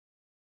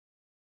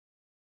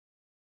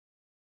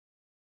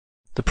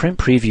The print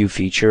preview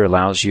feature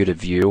allows you to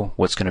view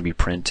what's going to be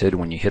printed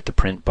when you hit the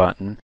print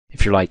button.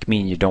 If you're like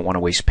me and you don't want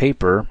to waste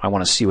paper, I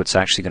want to see what's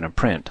actually going to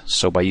print.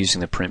 So by using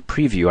the print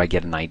preview, I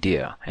get an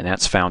idea. And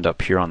that's found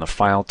up here on the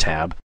File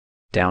tab,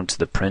 down to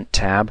the Print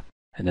tab,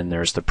 and then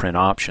there's the print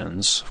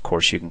options. Of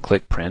course, you can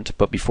click print,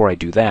 but before I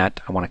do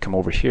that, I want to come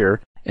over here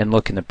and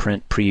look in the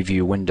print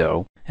preview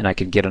window, and I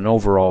can get an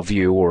overall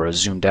view or a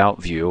zoomed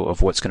out view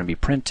of what's going to be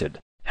printed.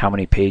 How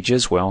many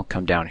pages? Well,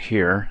 come down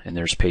here, and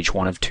there's page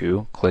 1 of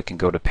 2. Click and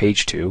go to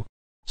page 2.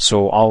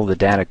 So all of the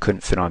data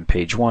couldn't fit on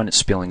page 1, it's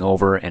spilling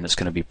over, and it's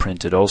going to be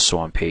printed also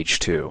on page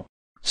 2.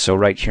 So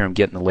right here I'm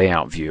getting the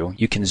layout view.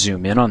 You can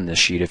zoom in on this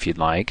sheet if you'd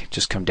like.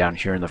 Just come down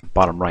here in the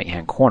bottom right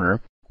hand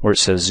corner where it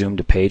says zoom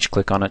to page,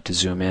 click on it to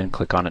zoom in,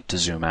 click on it to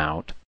zoom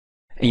out.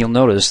 And you'll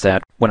notice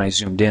that when I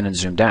zoomed in and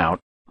zoomed out,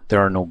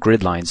 there are no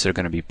grid lines that are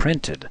going to be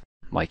printed.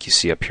 Like you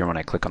see up here when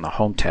I click on the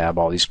Home tab,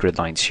 all these grid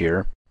lines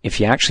here. If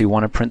you actually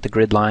want to print the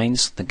grid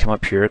lines, then come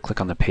up here,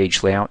 click on the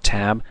Page Layout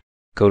tab,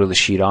 go to the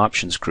Sheet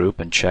Options group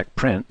and check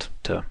Print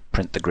to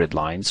print the grid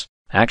lines.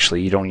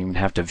 Actually, you don't even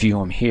have to view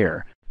them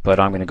here,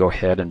 but I'm going to go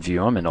ahead and view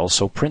them and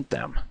also print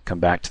them. Come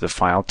back to the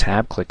File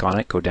tab, click on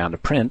it, go down to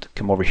Print,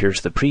 come over here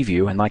to the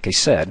Preview, and like I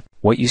said,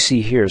 what you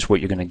see here is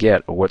what you're going to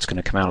get or what's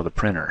going to come out of the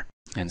printer.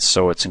 And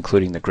so it's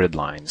including the grid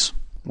lines,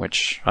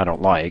 which I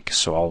don't like,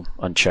 so I'll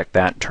uncheck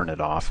that and turn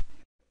it off.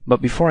 But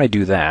before I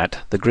do that,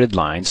 the grid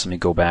lines, let me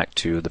go back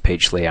to the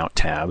Page Layout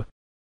tab.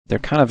 They're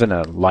kind of in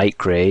a light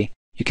gray.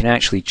 You can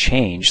actually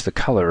change the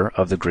color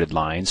of the grid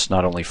lines,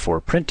 not only for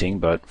printing,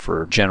 but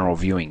for general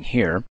viewing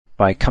here,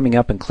 by coming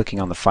up and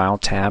clicking on the File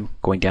tab,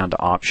 going down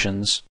to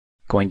Options,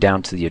 going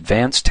down to the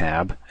Advanced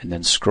tab, and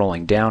then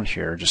scrolling down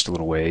here just a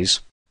little ways.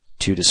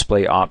 To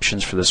display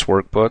options for this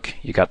workbook,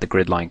 you got the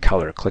grid line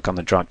color. Click on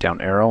the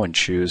drop-down arrow and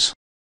choose.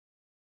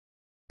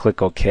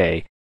 Click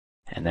OK,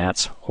 and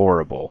that's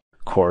horrible.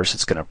 Of course,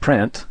 it's going to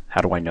print. How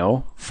do I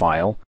know?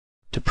 File,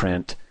 to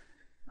print.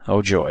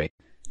 Oh joy.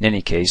 In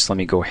any case, let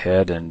me go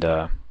ahead and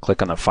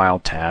click on the File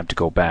tab to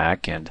go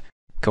back and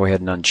go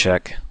ahead and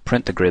uncheck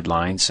Print the Grid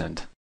Lines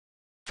and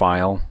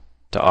File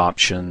to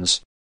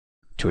Options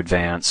to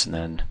Advance, and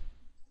then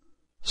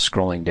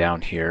scrolling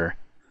down here.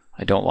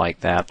 I don't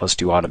like that. Let's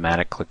do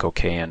Automatic. Click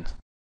OK, and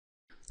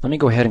let me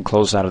go ahead and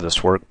close out of this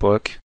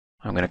workbook.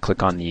 I'm going to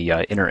click on the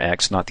inner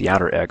X, not the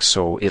outer X,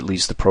 so it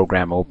leaves the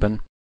program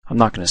open. I'm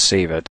not going to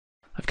save it.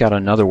 I've got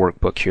another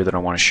workbook here that I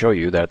want to show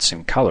you that's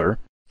in color.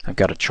 I've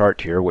got a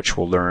chart here which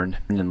we'll learn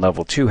in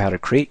level 2 how to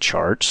create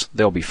charts.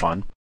 They'll be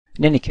fun.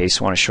 In any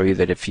case, I want to show you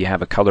that if you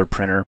have a color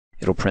printer,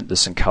 it'll print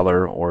this in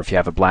color, or if you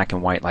have a black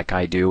and white like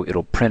I do,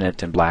 it'll print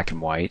it in black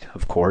and white,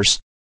 of course.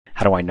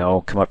 How do I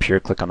know? Come up here,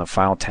 click on the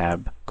File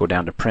tab, go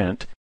down to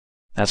Print.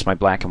 That's my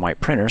black and white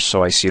printer,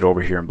 so I see it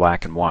over here in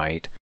black and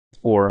white.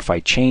 Or if I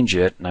change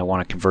it and I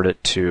want to convert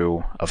it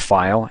to a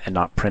file and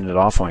not print it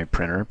off on my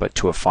printer, but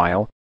to a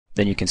file,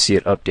 then you can see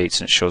it updates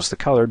and it shows the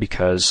color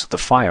because the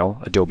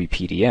file, Adobe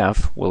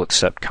PDF, will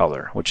accept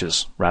color, which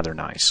is rather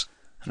nice.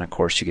 And of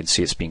course you can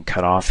see it's being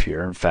cut off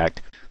here. In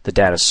fact, the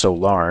data is so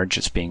large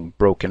it's being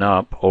broken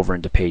up over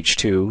into page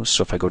 2,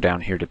 so if I go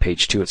down here to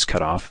page 2 it's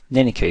cut off. In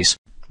any case,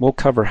 we'll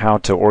cover how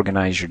to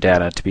organize your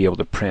data to be able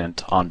to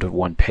print onto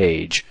one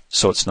page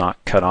so it's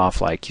not cut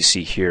off like you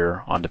see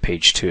here onto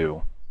page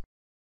 2.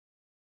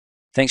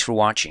 Thanks for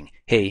watching.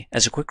 Hey,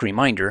 as a quick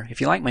reminder,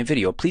 if you like my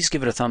video, please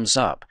give it a thumbs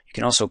up. You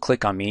can also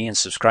click on me and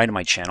subscribe to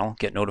my channel,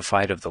 get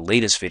notified of the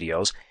latest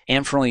videos,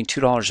 and for only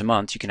 $2 a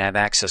month, you can have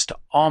access to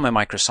all my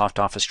Microsoft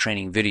Office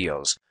training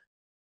videos.